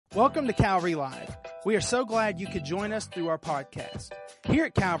Welcome to Calvary Live. We are so glad you could join us through our podcast. Here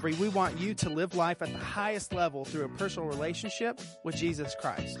at Calvary, we want you to live life at the highest level through a personal relationship with Jesus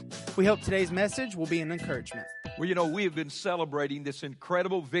Christ. We hope today's message will be an encouragement. Well, we have been celebrating this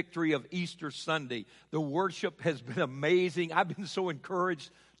incredible victory of Easter Sunday. The worship has been amazing. I've been so encouraged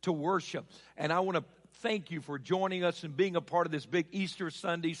to worship, and I want to thank you for joining us and being a part of this big Easter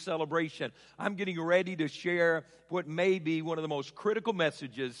Sunday celebration. I'm getting ready to share what may be one of the most critical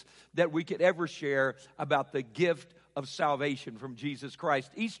messages that we could ever share about the gift of salvation from Jesus Christ.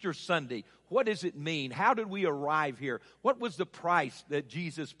 Easter Sunday, what does it mean? How did we arrive here? What was the price that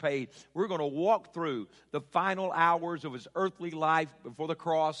Jesus paid? We're going to walk through the final hours of his earthly life before the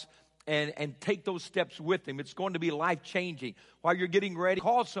cross and take those steps with him. It's going to be life-changing. While you're getting ready,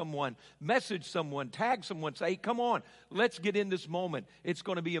 call someone, message someone, tag someone, say, hey, come on, let's get in this moment. It's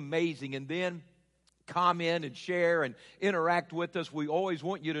going to be amazing. And then comment and share and interact with us. We always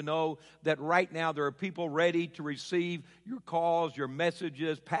want you to know that right now there are people ready to receive your calls, your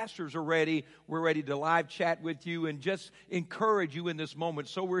messages. Pastors are ready. We're ready to live chat with you and just encourage you in this moment.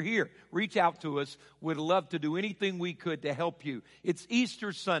 So we're here. Reach out to us. We'd love to do anything we could to help you. It's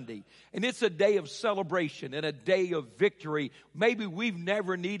Easter Sunday, and it's a day of celebration and a day of victory. Maybe we've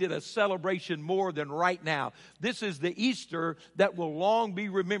never needed a celebration more than right now. This is the Easter that will long be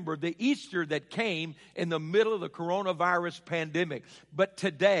remembered, the Easter that came in the middle of the coronavirus pandemic. But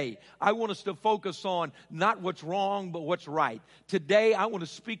today, I want us to focus on not what's wrong, but what's right. Today, I want to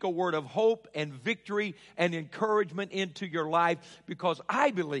speak a word of hope and victory and encouragement into your life, because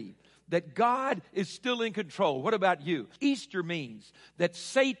I believe that God is still in control. What about you? Easter means that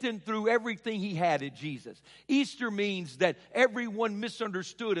Satan threw everything he had at Jesus. Easter means that everyone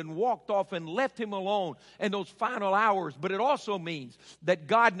misunderstood and walked off and left him alone in those final hours. But it also means that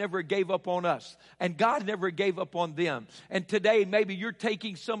God never gave up on us, and God never gave up on them. And today, maybe you're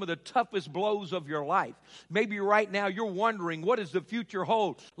taking some of the toughest blows of your life. Maybe right now you're wondering, what does the future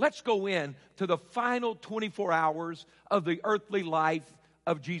hold? Let's go in to the final 24 hours of the earthly life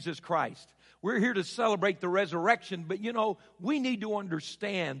of Jesus Christ. We're here to celebrate the resurrection, but we need to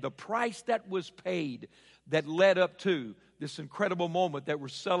understand the price that was paid that led up to this incredible moment that we're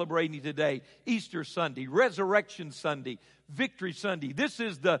celebrating today, Easter Sunday, Resurrection Sunday, Victory Sunday. This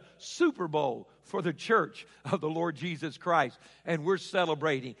is the Super Bowl for the church of the Lord Jesus Christ, and we're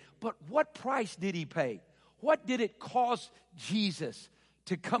celebrating. But what price did he pay? What did it cost Jesus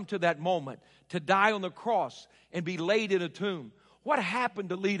to come to that moment, to die on the cross and be laid in a tomb? What happened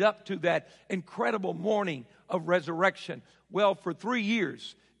to lead up to that incredible morning of resurrection? Well, for 3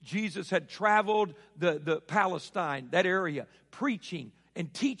 years, Jesus had traveled the Palestine, that area, preaching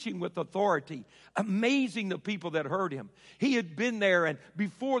and teaching with authority, amazing the people that heard him. He had been there, and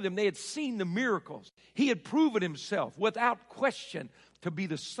before them, they had seen the miracles. He had proven himself without question to be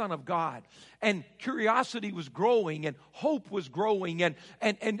the Son of God. And curiosity was growing, and hope was growing, and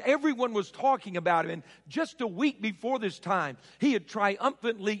everyone was talking about him. And just a week before this time, he had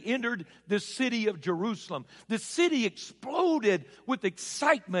triumphantly entered the city of Jerusalem. The city exploded with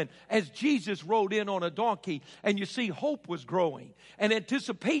excitement as Jesus rode in on a donkey. And you see, hope was growing, and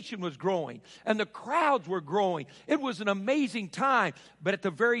anticipation was growing, and the crowds were growing. It was an amazing time, but at the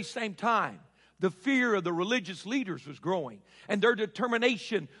very same time, the fear of the religious leaders was growing, and their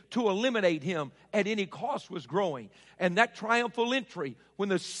determination to eliminate him at any cost was growing. And that triumphal entry, when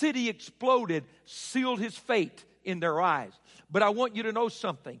the city exploded, sealed his fate in their eyes. But I want you to know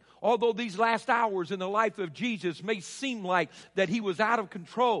something. Although these last hours in the life of Jesus may seem like that he was out of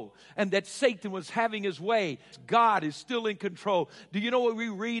control and that Satan was having his way, God is still in control. Do you know what we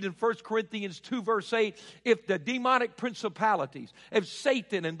read in 1 Corinthians 2 verse 8? If the demonic principalities, if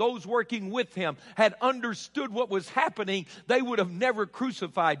Satan and those working with him had understood what was happening, they would have never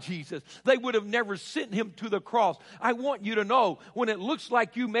crucified Jesus. They would have never sent him to the cross. I want you to know, when it looks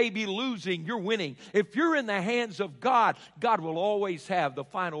like you may be losing, you're winning. If you're in the hands of God, God will always have the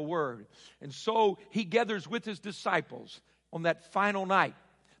final word. And so he gathers with his disciples on that final night.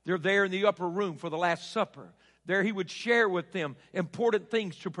 They're there in the upper room for the Last Supper. There he would share with them important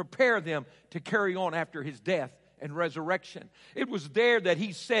things to prepare them to carry on after his death and resurrection. It was there that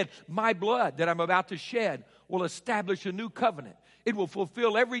he said, my blood that I'm about to shed will establish a new covenant. It will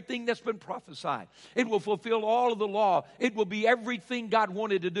fulfill everything that's been prophesied. It will fulfill all of the law. It will be everything God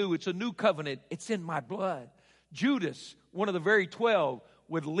wanted to do. It's a new covenant. It's in my blood. Judas, one of the very 12,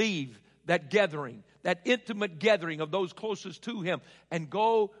 would leave that gathering, that intimate gathering of those closest to him, and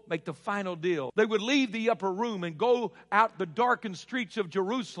go make the final deal. They would leave the upper room and go out the darkened streets of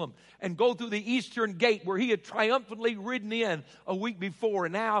Jerusalem and go through the eastern gate where he had triumphantly ridden in a week before.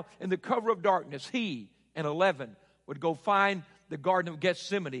 And now, in the cover of darkness, he and 11 would go find the Garden of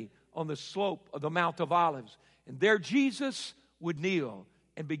Gethsemane on the slope of the Mount of Olives. And there Jesus would kneel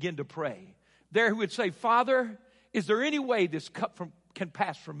and begin to pray. There he would say, Father, is there any way this cup can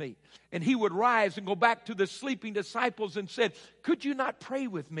pass from me? And he would rise and go back to the sleeping disciples and said, could you not pray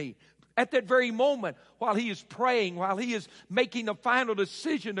with me? At that very moment, while he is praying, while he is making the final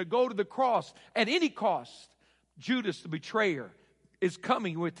decision to go to the cross at any cost, Judas, the betrayer, is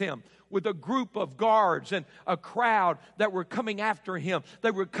coming with him, with a group of guards and a crowd that were coming after him.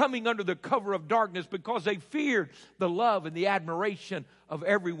 They were coming under the cover of darkness because they feared the love and the admiration of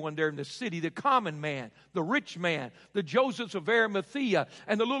everyone there in the city. The common man, the rich man, the Josephs of Arimathea,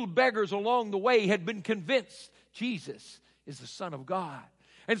 and the little beggars along the way had been convinced Jesus is the Son of God.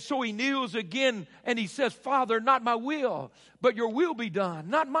 And so he kneels again and he says, Father, not my will, but your will be done.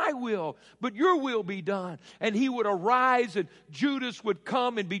 Not my will, but your will be done. And he would arise and Judas would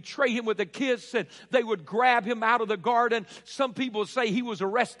come and betray him with a kiss, and they would grab him out of the garden. Some people say he was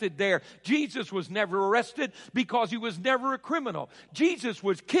arrested there. Jesus was never arrested because he was never a criminal. Jesus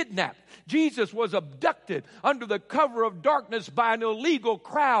was kidnapped. Jesus was abducted under the cover of darkness by an illegal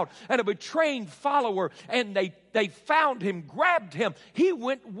crowd and a betraying follower. And they found him, grabbed him. He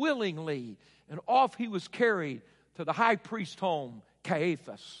went willingly, and off he was carried to the high priest's home,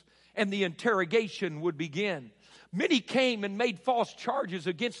 Caiaphas, and the interrogation would begin. Many came and made false charges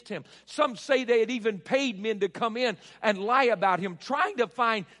against him. Some say they had even paid men to come in and lie about him, trying to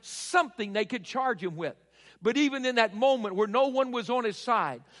find something they could charge him with. But even in that moment where no one was on his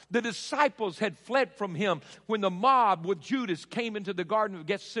side, the disciples had fled from him when the mob with Judas came into the Garden of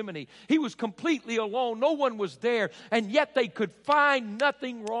Gethsemane. He was completely alone. No one was there. And yet they could find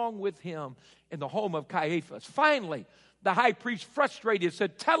nothing wrong with him in the home of Caiaphas. Finally, the high priest, frustrated,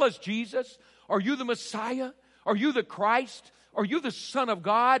 said, tell us, Jesus, are you the Messiah? Are you the Christ? Are you the Son of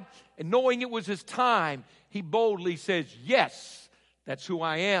God? And knowing it was his time, he boldly says, yes. That's who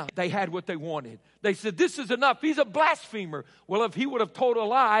I am. They had what they wanted. They said, this is enough. He's a blasphemer. Well, if he would have told a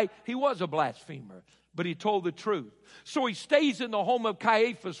lie, he was a blasphemer. But he told the truth. So he stays in the home of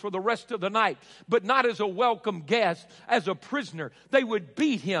Caiaphas for the rest of the night, but not as a welcome guest, as a prisoner. They would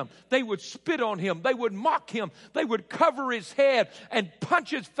beat him. They would spit on him. They would mock him. They would cover his head and punch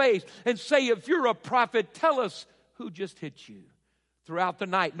his face and say, if you're a prophet, tell us who just hit you. Throughout the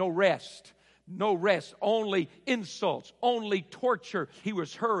night, no rest. No rest, only insults, only torture. He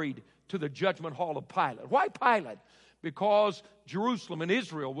was hurried to the judgment hall of Pilate. Why Pilate? Because Jerusalem and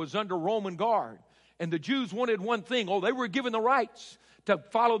Israel was under Roman guard. And the Jews wanted one thing. They were given the rights to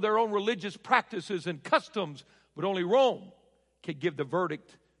follow their own religious practices and customs. But only Rome could give the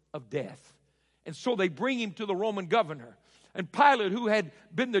verdict of death. And so they bring him to the Roman governor. And Pilate, who had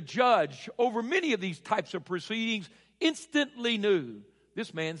been the judge over many of these types of proceedings, instantly knew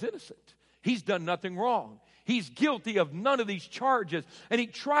this man's innocent. He's done nothing wrong. He's guilty of none of these charges. And he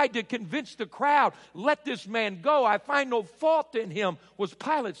tried to convince the crowd, let this man go. I find no fault in him, was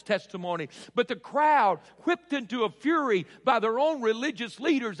Pilate's testimony. But the crowd, whipped into a fury by their own religious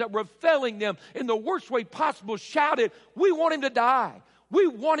leaders that were failing them in the worst way possible, shouted, we want him to die. We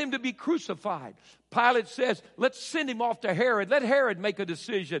want him to be crucified. Pilate says, let's send him off to Herod. Let Herod make a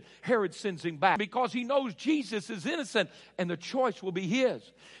decision. Herod sends him back because he knows Jesus is innocent and the choice will be his.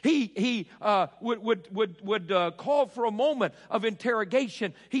 He would call for a moment of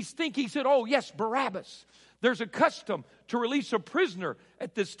interrogation. He said, oh yes, Barabbas. There's a custom to release a prisoner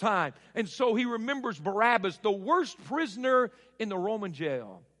at this time. And so he remembers Barabbas, the worst prisoner in the Roman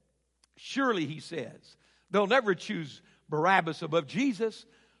jail. Surely, he says, they'll never choose Barabbas above Jesus.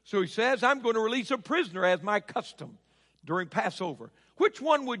 So he says, I'm going to release a prisoner as my custom during Passover. Which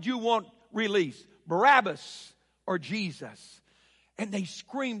one would you want released, Barabbas or Jesus? And they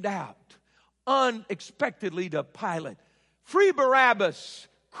screamed out unexpectedly to Pilate, free Barabbas,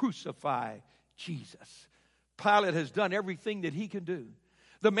 crucify Jesus. Pilate has done everything that he can do.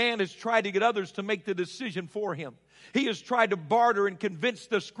 The man has tried to get others to make the decision for him. He has tried to barter and convince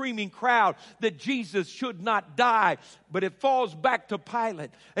the screaming crowd that Jesus should not die. But it falls back to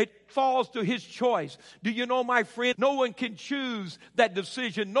Pilate. It falls to his choice. Do you know, my friend, no one can choose that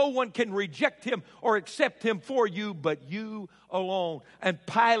decision. No one can reject him or accept him for you but you alone. And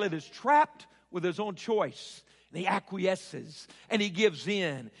Pilate is trapped with his own choice. And he acquiesces and he gives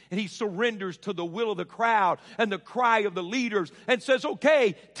in and he surrenders to the will of the crowd and the cry of the leaders and says,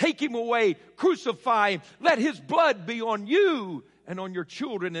 okay, take him away, crucify him, let his blood be on you and on your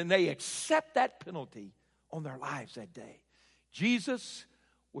children. And they accept that penalty on their lives that day. Jesus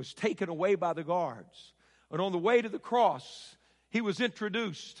was taken away by the guards. And on the way to the cross, he was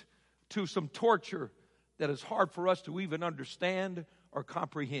introduced to some torture that is hard for us to even understand or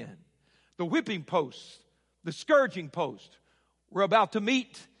comprehend. The whipping post, the scourging post, We're about to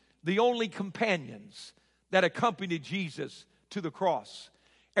meet the only companions that accompanied Jesus to the cross.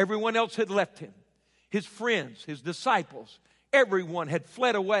 Everyone else had left him. His friends, his disciples, everyone had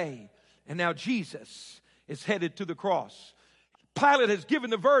fled away. And now Jesus is headed to the cross. Pilate has given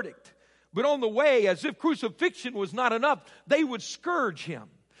the verdict. But on the way, as if crucifixion was not enough, they would scourge him.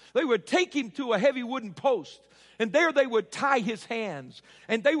 They would take him to a heavy wooden post. And there they would tie his hands.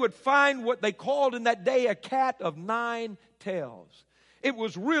 And they would find what they called in that day a cat of 9 tails. It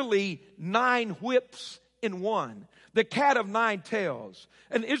was really 9 whips in one. The cat of 9 tails,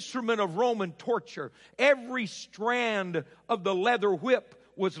 an instrument of Roman torture. Every strand of the leather whip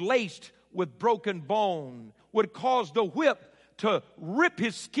was laced with broken bone, would cause the whip to rip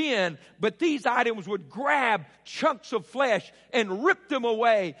his skin, but these items would grab chunks of flesh and rip them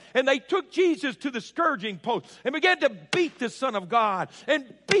away. And they took Jesus to the scourging post and began to beat the Son of God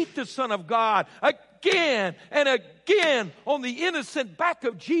and beat the Son of God again and again. On the innocent back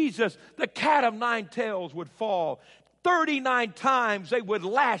of Jesus, the cat of 9 tails would fall. 39 times they would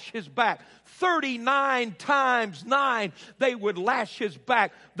lash his back. 39 times 9 they would lash his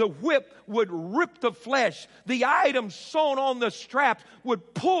back. The whip would rip the flesh. The items sewn on the straps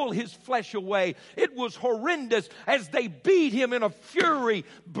would pull his flesh away. It was horrendous as they beat him in a fury.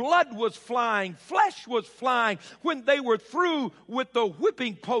 Blood was flying. Flesh was flying. When they were through with the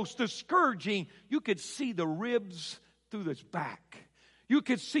whipping post, the scourging, you could see the ribs through his back. You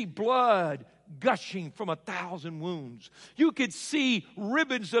could see blood gushing from 1,000 wounds. You could see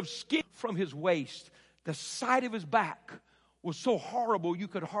ribbons of skin from his waist. The side of his back was so horrible you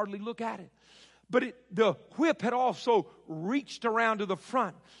could hardly look at it. But the whip had also reached around to the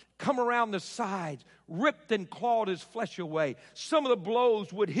front, come around the sides, ripped and clawed his flesh away. Some of the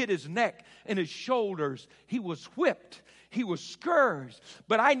blows would hit his neck and his shoulders. He was whipped. He was scourged.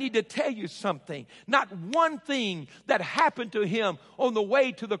 But I need to tell you something. Not one thing that happened to him on the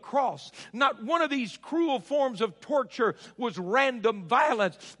way to the cross, not one of these cruel forms of torture was random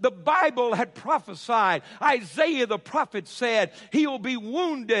violence. The Bible had prophesied. Isaiah the prophet said, he will be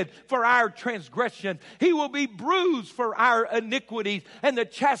wounded for our transgression. He will be bruised for our iniquities. And the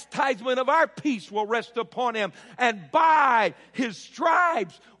chastisement of our peace will rest upon him. And by his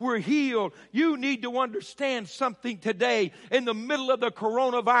stripes we're healed. You need to understand something today. In the middle of the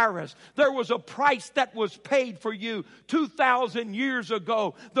coronavirus, there was a price that was paid for you 2,000 years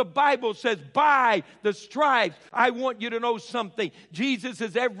ago. The Bible says, by the stripes. I want you to know something. Jesus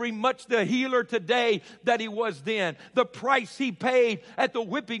is every much the healer today that he was then. The price he paid at the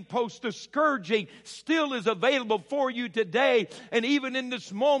whipping post, the scourging, still is available for you today. And even in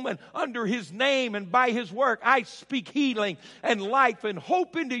this moment, under his name and by his work, I speak healing and life and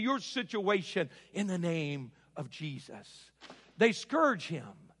hope into your situation in the name of Jesus. They scourge him.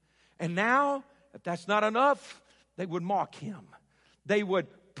 And now, if that's not enough, they would mock him. They would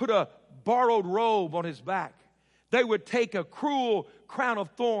put a borrowed robe on his back. They would take a cruel crown of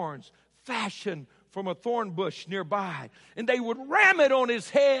thorns fashioned from a thorn bush nearby, and they would ram it on his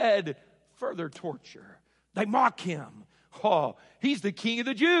head. Further torture. They mock him. Oh, he's the king of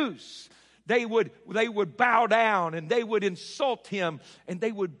the Jews. They would bow down and they would insult him and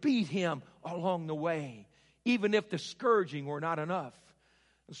they would beat him along the way, even if the scourging were not enough.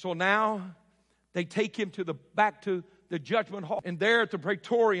 And so now they take him back to the judgment hall. And there at the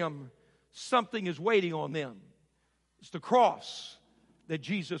praetorium, something is waiting on them. It's the cross that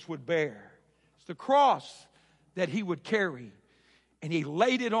Jesus would bear. It's the cross that he would carry. And he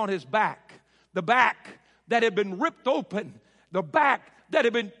laid it on his back. The back that had been ripped open. The back that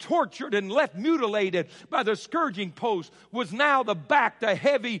had been tortured and left mutilated by the scourging post was now the back the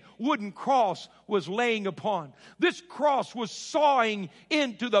heavy wooden cross was laying upon. This cross was sawing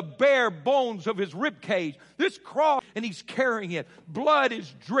into the bare bones of his rib cage. This cross, and he's carrying it. Blood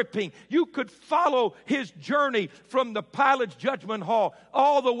is dripping. You could follow his journey from the Pilate's judgment hall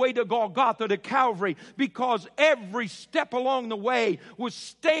all the way to Golgotha, to Calvary, because every step along the way was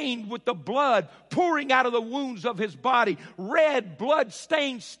stained with the blood pouring out of the wounds of his body. Red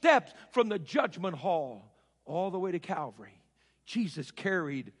blood-stained steps from the judgment hall all the way to Calvary. Jesus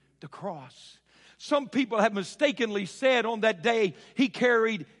carried the cross. Some people have mistakenly said on that day he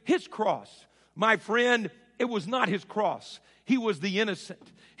carried his cross. My friend, it was not his cross. He was the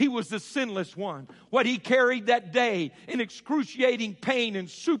innocent. He was the sinless one. What he carried that day in excruciating pain and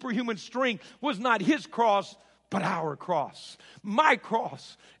superhuman strength was not his cross, but our cross. My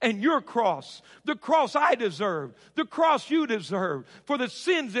cross and your cross. The cross I deserve. The cross you deserve for the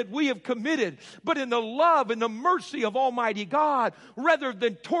sins that we have committed. But in the love and the mercy of Almighty God, rather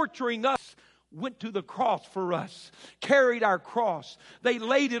than torturing us went to the cross for us, carried our cross. They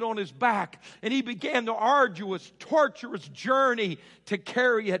laid it on his back, and he began the arduous, torturous journey to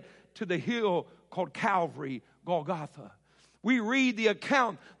carry it to the hill called Calvary, Golgotha. We read the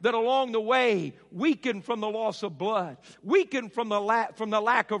account that along the way, weakened from the loss of blood, weakened from the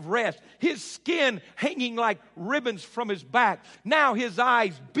lack of rest, his skin hanging like ribbons from his back, now his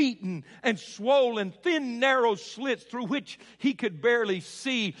eyes beaten and swollen, thin, narrow slits through which he could barely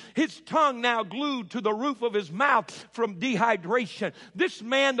see, his tongue now glued to the roof of his mouth from dehydration. This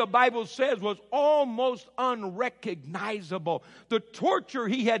man, the Bible says, was almost unrecognizable. The torture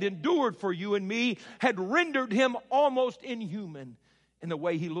he had endured for you and me had rendered him almost inhuman in the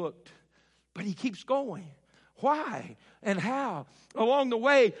way he looked. But he keeps going. Why and how? Along the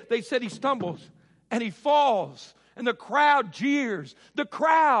way, they said he stumbles and he falls. And the crowd jeers. The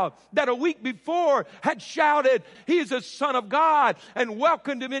crowd that a week before had shouted, he is a son of God, and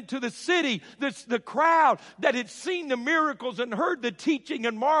welcomed him into the city. The crowd that had seen the miracles and heard the teaching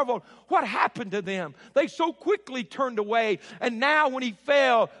and marveled. What happened to them? They so quickly turned away. And now when he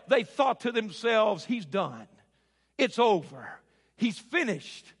fell, they thought to themselves, he's done. It's over. He's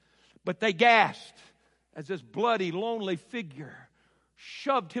finished. But they gasped as this bloody, lonely figure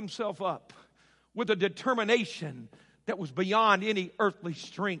shoved himself up with a determination that was beyond any earthly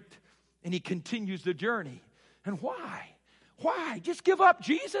strength. And he continues the journey. And why? Why? Just give up,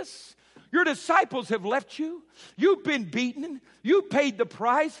 Jesus. Your disciples have left you. You've been beaten. You paid the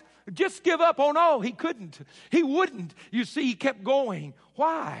price. Just give up. Oh no, he couldn't. He wouldn't. You see, he kept going.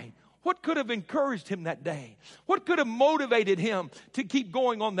 Why? What could have encouraged him that day? What could have motivated him to keep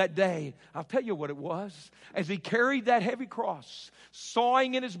going on that day? I'll tell you what it was. As he carried that heavy cross,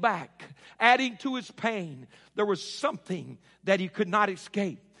 sawing in his back, adding to his pain, there was something that he could not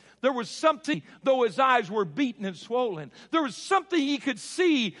escape. There was something, though his eyes were beaten and swollen, there was something he could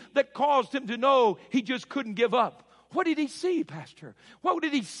see that caused him to know he just couldn't give up. What did he see, Pastor? What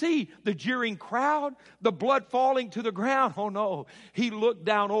did he see? The jeering crowd? The blood falling to the ground? Oh no. He looked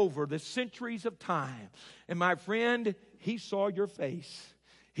down over the centuries of time. And my friend, he saw your face.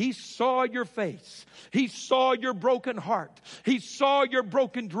 He saw your face. He saw your broken heart. He saw your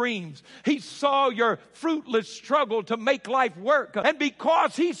broken dreams. He saw your fruitless struggle to make life work. And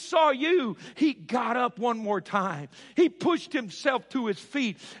because he saw you, he got up one more time. He pushed himself to his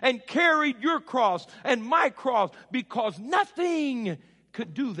feet and carried your cross and my cross, because nothing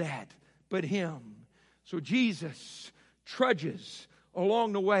could do that but him. So Jesus trudges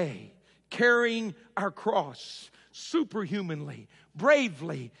along the way, carrying our cross superhumanly,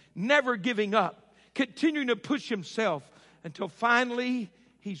 bravely, never giving up, continuing to push himself until finally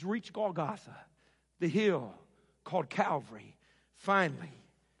he's reached Golgotha, the hill called Calvary. Finally,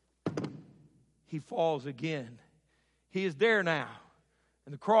 he falls again. He is there now,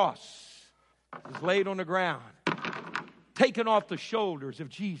 and the cross is laid on the ground, taken off the shoulders of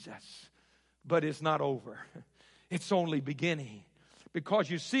Jesus. But it's not over. It's only beginning. Because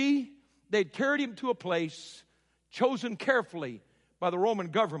you see, they'd carried him to a place chosen carefully by the Roman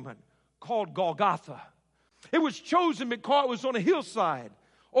government called Golgotha. It was chosen because it was on a hillside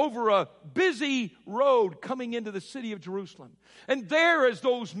over a busy road coming into the city of Jerusalem. And there, as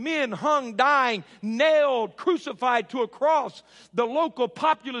those men hung, dying, nailed, crucified to a cross, the local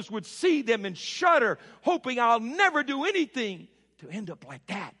populace would see them and shudder, hoping I'll never do anything to end up like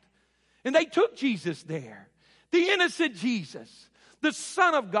that. And they took Jesus there, the innocent Jesus, the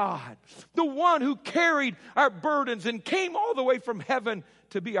Son of God, the one who carried our burdens and came all the way from heaven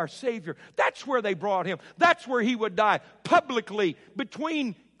to be our Savior. That's where they brought him. That's where he would die. Publicly,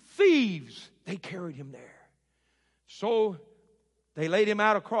 between thieves, they carried him there. So they laid him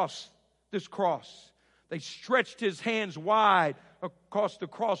out across this cross. They stretched his hands wide across the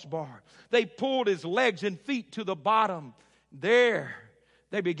crossbar. They pulled his legs and feet to the bottom. There,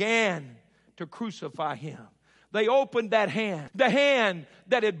 they began to crucify him. They opened that hand, the hand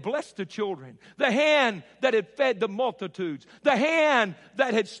that had blessed the children, the hand that had fed the multitudes, the hand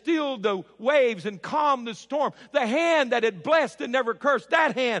that had stilled the waves and calmed the storm, the hand that had blessed and never cursed,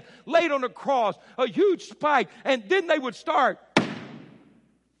 that hand laid on the cross, a huge spike, and then they would start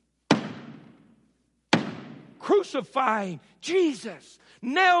crucifying Jesus,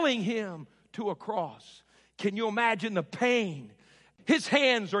 nailing him to a cross. Can you imagine the pain? His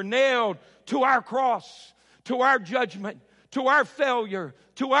hands are nailed to our cross, to our judgment, to our failure,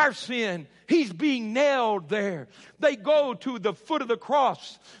 to our sin. He's being nailed there. They go to the foot of the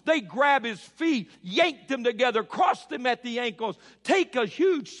cross. They grab his feet, yank them together, cross them at the ankles, take a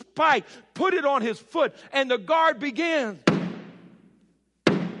huge spike, put it on his foot, and the guard begins.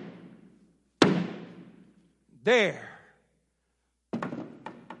 There,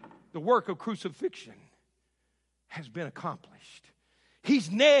 The work of crucifixion has been accomplished.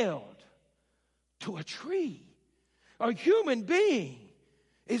 He's nailed to a tree. A human being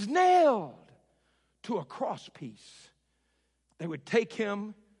is nailed to a cross piece. They would take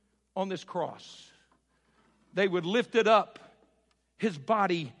him on this cross. They would lift it up, his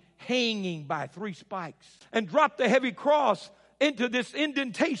body hanging by 3 spikes, and drop the heavy cross into this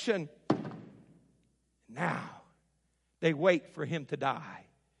indentation. Now, they wait for him to die,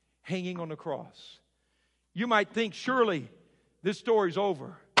 hanging on the cross. You might think, surely this story's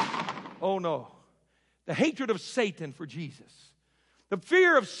over. Oh no. The hatred of Satan for Jesus, the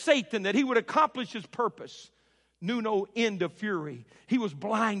fear of Satan that he would accomplish his purpose, knew no end of fury. He was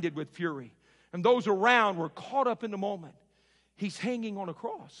blinded with fury. And those around were caught up in the moment. He's hanging on a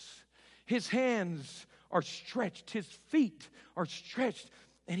cross. His hands are stretched. His feet are stretched.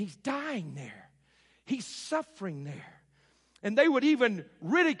 And he's dying there. He's suffering there. And they would even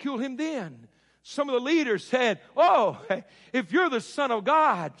ridicule him then. Some of the leaders said, oh, if you're the Son of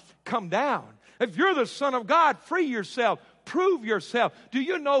God, come down. If you're the Son of God, free yourself. Prove yourself. Do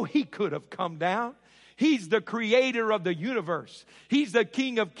you know he could have come down? He's the creator of the universe. He's the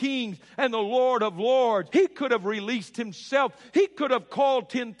King of kings and the Lord of lords. He could have released himself. He could have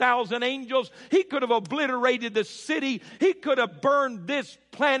called 10,000 angels. He could have obliterated the city. He could have burned this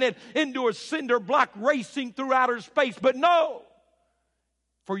planet into a cinder block racing through outer space. But no,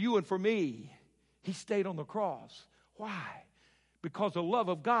 for you and for me, he stayed on the cross. Why? Because the love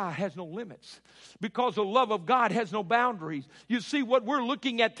of God has no limits. Because the love of God has no boundaries. You see, what we're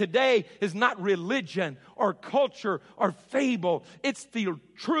looking at today is not religion or culture or fable. It's the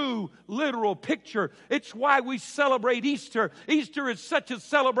true, literal picture. It's why we celebrate Easter. Easter is such a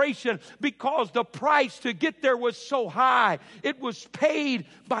celebration because the price to get there was so high. It was paid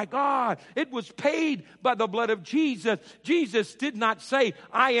by God. It was paid by the blood of Jesus. Jesus did not say,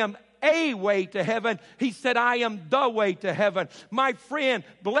 I am a way to heaven. He said, I am the way to heaven. My friend,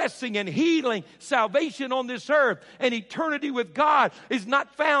 blessing and healing, salvation on this earth, and eternity with God is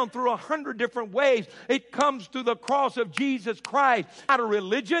not found through 100 different ways. It comes through the cross of Jesus Christ. It's not a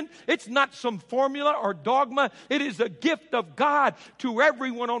religion. It's not some formula or dogma. It is a gift of God to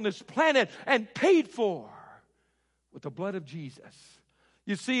everyone on this planet and paid for with the blood of Jesus.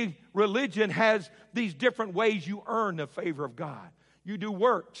 You see, religion has these different ways you earn the favor of God. You do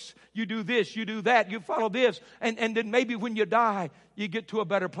works. You do this. You do that. You follow this. And then maybe when you die, you get to a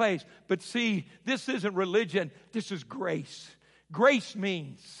better place. But see, this isn't religion. This is grace. Grace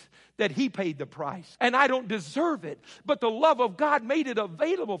means that he paid the price. And I don't deserve it. But the love of God made it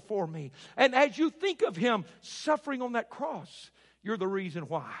available for me. And as you think of him suffering on that cross, you're the reason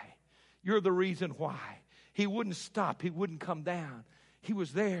why. You're the reason why. He wouldn't stop. He wouldn't come down. He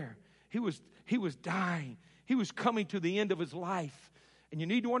was there. He was dying. He was coming to the end of his life. And you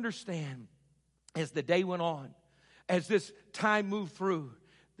need to understand, as the day went on, as this time moved through,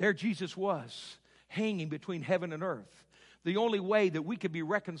 there Jesus was, hanging between heaven and earth. The only way that we could be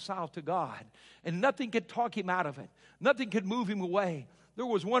reconciled to God. And nothing could talk him out of it. Nothing could move him away. There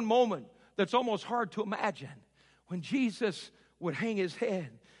was one moment that's almost hard to imagine, when Jesus would hang his head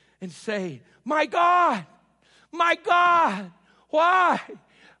and say, my God, why?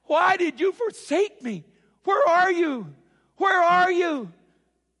 Why did you forsake me? Where are you? Where are you?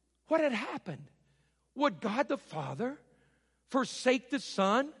 What had happened? Would God the Father forsake the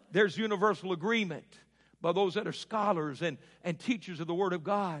Son? There's universal agreement by those that are scholars and teachers of the Word of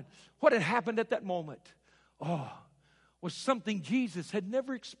God. What had happened at that moment? Was something Jesus had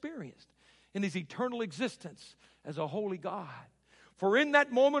never experienced in his eternal existence as a holy God. For in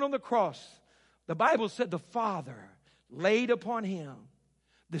that moment on the cross, the Bible said the Father laid upon him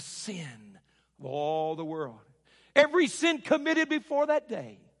the sin of all the world. Every sin committed before that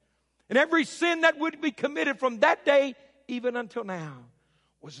day, and every sin that would be committed from that day even until now,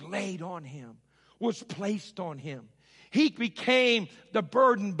 was laid on him, was placed on him. He became the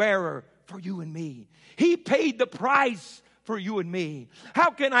burden bearer for you and me. He paid the price for you and me. How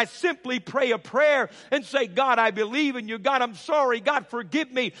can I simply pray a prayer and say, God, I believe in you. God, I'm sorry. God,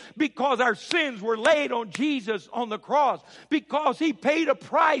 forgive me. Because our sins were laid on Jesus on the cross. Because he paid a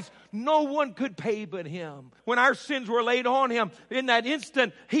price no one could pay but him. When our sins were laid on him, in that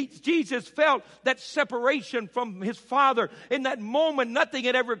instant, Jesus felt that separation from his Father. In that moment, nothing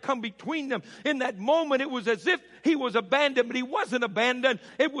had ever come between them. In that moment, it was as if he was abandoned, but he wasn't abandoned.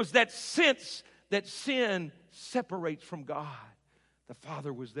 It was that sense that sin separates from God. The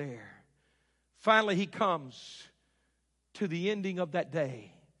Father was there. Finally, he comes to the ending of that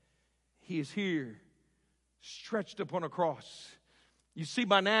day. He is here, stretched upon a cross. You see,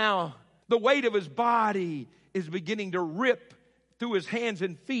 by now, the weight of his body is beginning to rip through his hands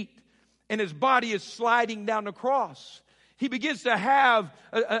and feet, and his body is sliding down the cross. He begins to have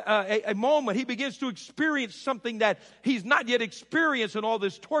a moment. He begins to experience something that he's not yet experienced in all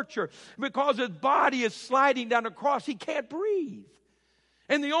this torture. Because his body is sliding down the cross, he can't breathe.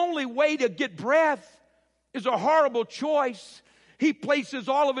 And the only way to get breath is a horrible choice. He places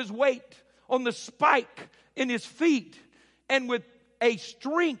all of his weight on the spike in his feet. And with a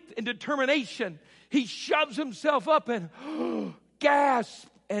strength and determination, he shoves himself up and gasps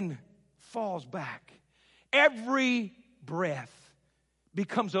and falls back. Every breath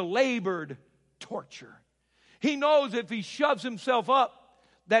becomes a labored torture. He knows if he shoves himself up,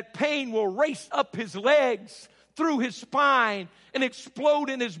 that pain will race up his legs, through his spine, and explode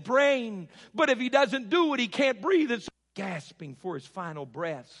in his brain. But if he doesn't do it, he can't breathe. It's gasping for his final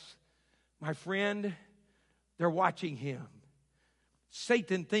breaths. My friend, they're watching him.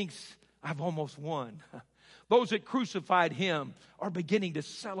 Satan thinks, I've almost won. Those that crucified him are beginning to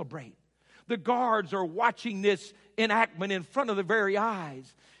celebrate. The guards are watching this enactment in front of their very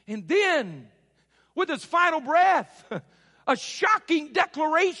eyes. And then, with his final breath, a shocking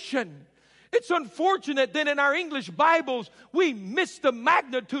declaration. It's unfortunate that in our English Bibles, we miss the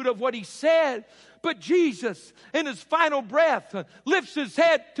magnitude of what he said. But Jesus, in his final breath, lifts his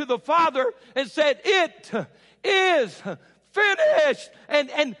head to the Father and said, "It is finished."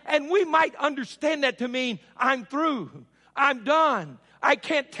 And we might understand that to mean, I'm through. I'm done. I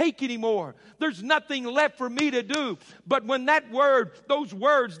can't take anymore. There's nothing left for me to do. But when that word, those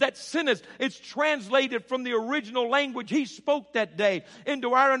words, that sentence, it's translated from the original language he spoke that day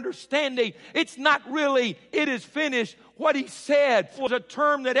into our understanding, it's not really, it is finished. What he said was a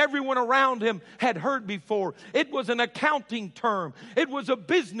term that everyone around him had heard before. It was an accounting term. It was a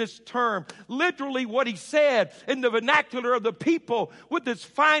business term. Literally what he said in the vernacular of the people with his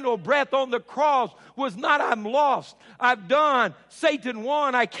final breath on the cross was not, I'm lost, I've done, Satan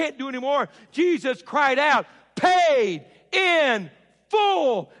won, I can't do anymore. Jesus cried out, paid in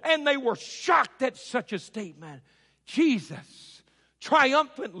full. And they were shocked at such a statement. Jesus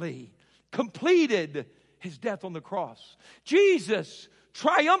triumphantly completed his death on the cross. Jesus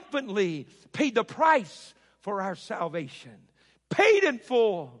triumphantly paid the price for our salvation. Paid in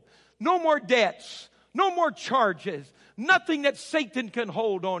full. No more debts. No more charges. Nothing that Satan can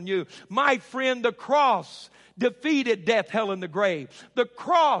hold on you. My friend, the cross defeated death, hell, and the grave. The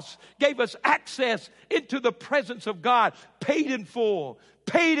cross gave us access into the presence of God. Paid in full.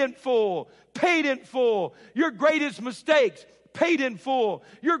 Paid in full. Paid in full. Your greatest mistakes, paid in full.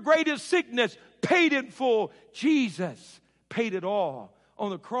 Your greatest sickness, paid in full. Jesus paid it all on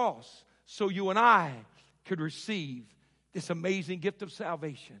the cross so you and I could receive this amazing gift of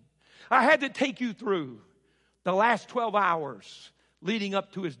salvation. I had to take you through the last 12 hours leading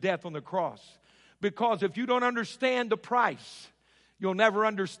up to his death on the cross, because if you don't understand the price, you'll never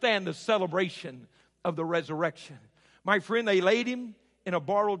understand the celebration of the resurrection. My friend, they laid him in a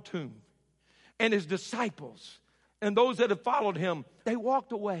borrowed tomb, and his disciples and those that have followed him, they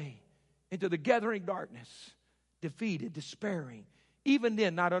walked away into the gathering darkness, defeated, despairing, even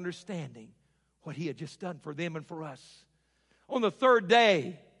then not understanding what he had just done for them and for us. On the third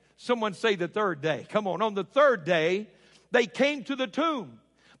day, someone say the third day. Come on the third day, they came to the tomb.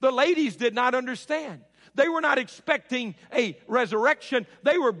 The ladies did not understand. They were not expecting a resurrection.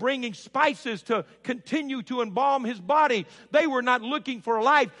 They were bringing spices to continue to embalm his body. They were not looking for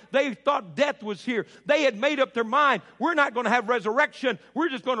life. They thought death was here. They had made up their mind. We're not going to have resurrection. We're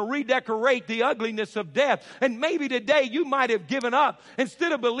just going to redecorate the ugliness of death. And maybe today you might have given up.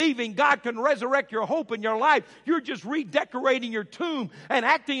 Instead of believing God can resurrect your hope in your life, you're just redecorating your tomb and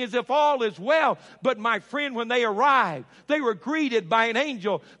acting as if all is well. But my friend, when they arrived, they were greeted by an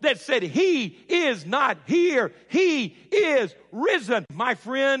angel that said, "He is not here. He is risen." My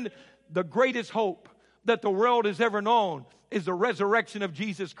friend, the greatest hope that the world has ever known is the resurrection of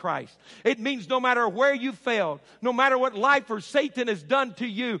Jesus Christ. It means no matter where you failed, no matter what life or Satan has done to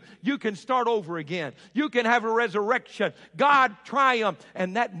you, you can start over again. You can have a resurrection. God triumphed,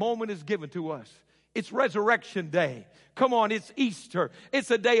 and that moment is given to us. It's Resurrection Day. Come on, it's Easter.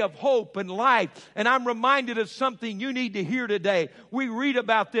 It's a day of hope and life. And I'm reminded of something you need to hear today. We read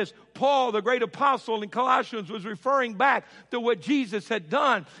about this. Paul, the great apostle in Colossians, was referring back to what Jesus had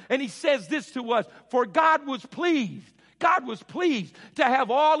done. And he says this to us, "For God was pleased to have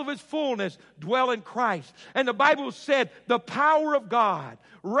all of his fullness dwell in Christ." And the Bible said the power of God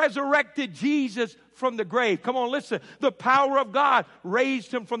resurrected Jesus from the grave. Come on, listen. The power of God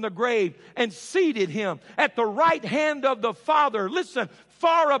raised him from the grave and seated him at the right hand of the Father. Listen,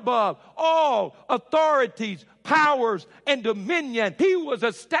 far above all authorities, powers, and dominion. He was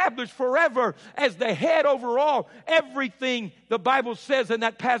established forever as the head over all. Everything, the Bible says in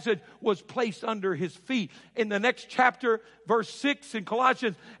that passage, was placed under his feet. In the next chapter, verse 6 in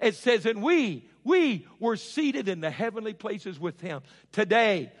Colossians, it says, and we were seated in the heavenly places with him.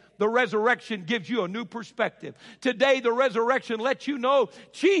 Today, the resurrection gives you a new perspective. Today, the resurrection lets you know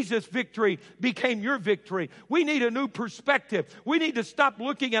Jesus' victory became your victory. We need a new perspective. We need to stop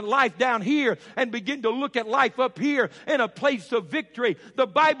looking at life down here and begin to look at life up here in a place of victory. The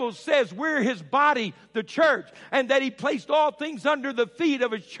Bible says we're his body, the church, and that he placed all things under the feet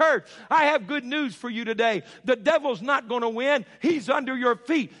of his church. I have good news for you today. The devil's not going to win. He's under your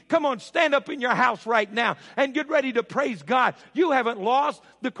feet. Come on, stand up in your house right now and get ready to praise God. You haven't lost.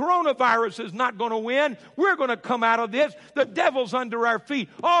 The coronavirus is not going to win. We're going to come out of this. The devil's under our feet.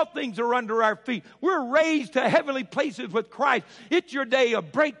 All things are under our feet. We're raised to heavenly places with Christ. It's your day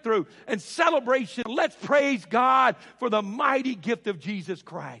of breakthrough and celebration. Let's praise God for the mighty gift of Jesus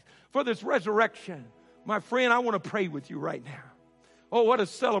Christ, for this resurrection. My friend, I want to pray with you right now. Oh, what a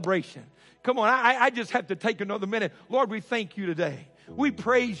celebration. Come on, I just have to take another minute. Lord, we thank you today. We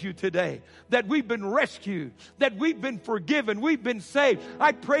praise you today that we've been rescued, that we've been forgiven, we've been saved.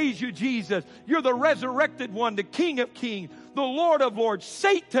 I praise you, Jesus. You're the resurrected one, the King of Kings, the Lord of Lords.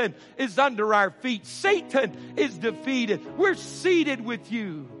 Satan is under our feet. Satan is defeated. We're seated with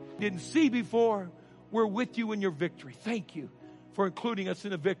you. Didn't see before. We're with you in your victory. Thank you for including us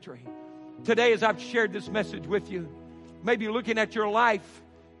in the victory. Today, as I've shared this message with you, maybe looking at your life,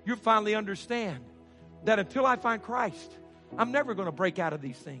 you finally understand that until I find Christ, I'm never going to break out of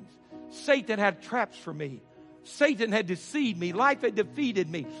these things. Satan had traps for me. Satan had deceived me. Life had defeated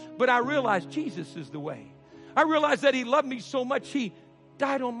me. But I realized Jesus is the way. I realized that he loved me so much, he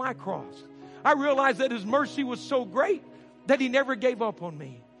died on my cross. I realized that his mercy was so great that he never gave up on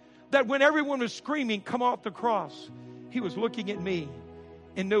me. That when everyone was screaming, come off the cross, he was looking at me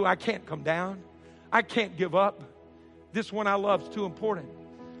and knew I can't come down. I can't give up. This one I love is too important.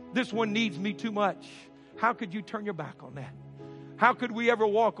 This one needs me too much. How could you turn your back on that? How could we ever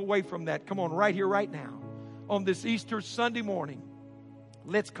walk away from that? Come on, right here, right now, on this Easter Sunday morning,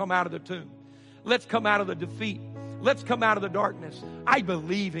 let's come out of the tomb. Let's come out of the defeat. Let's come out of the darkness. I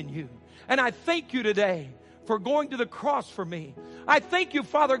believe in you. And I thank you today for going to the cross for me. I thank you,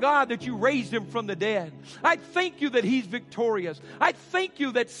 Father God, that you raised him from the dead. I thank you that he's victorious. I thank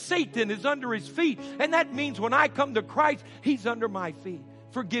you that Satan is under his feet. And that means when I come to Christ, he's under my feet.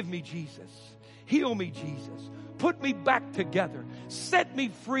 Forgive me, Jesus. Heal me, Jesus. Put me back together. Set me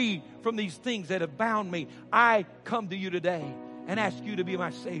free from these things that have bound me. I come to you today and ask you to be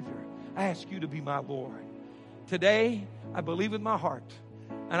my Savior. I ask you to be my Lord. Today, I believe with my heart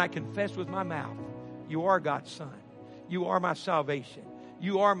and I confess with my mouth, you are God's Son. You are my salvation.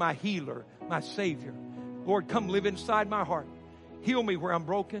 You are my healer, my Savior. Lord, come live inside my heart. Heal me where I'm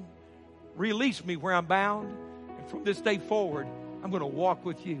broken. Release me where I'm bound. And from this day forward, I'm going to walk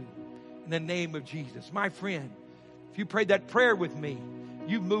with you in the name of Jesus. My friend, if you prayed that prayer with me,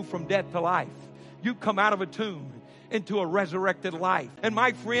 you've moved from death to life. You've come out of a tomb into a resurrected life. And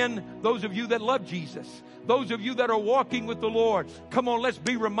my friend, those of you that love Jesus, those of you that are walking with the Lord, come on, let's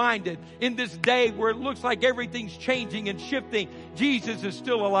be reminded in this day where it looks like everything's changing and shifting, Jesus is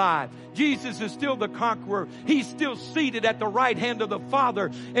still alive. Jesus is still the conqueror. He's still seated at the right hand of the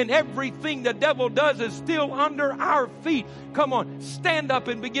Father. And everything the devil does is still under our feet. Come on, stand up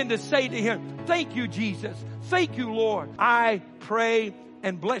and begin to say to him, thank you, Jesus. Thank you, Lord. I pray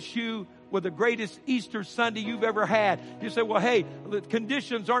and bless you with the greatest Easter Sunday you've ever had. You say, well, hey, the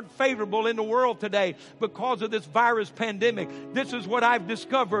conditions aren't favorable in the world today because of this virus pandemic. This is what I've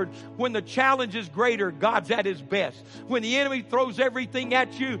discovered. When the challenge is greater, God's at his best. When the enemy throws everything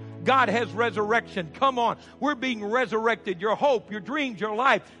at you, God has resurrection. Come on. We're being resurrected. Your hope, your dreams, your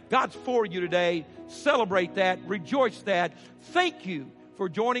life, God's for you today. Celebrate that. Rejoice that. Thank you for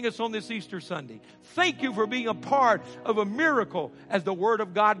joining us on this Easter Sunday. Thank you for being a part of a miracle as the Word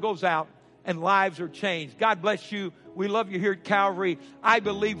of God goes out and lives are changed. God bless you. We love you here at Calvary. I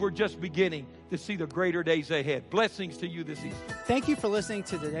believe we're just beginning to see the greater days ahead. Blessings to you this Easter. Thank you for listening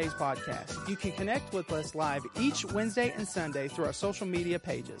to today's podcast. You can connect with us live each Wednesday and Sunday through our social media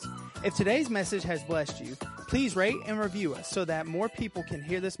pages. If today's message has blessed you, please rate and review us so that more people can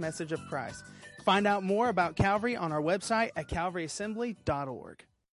hear this message of Christ. Find out more about Calvary on our website at calvaryassembly.org.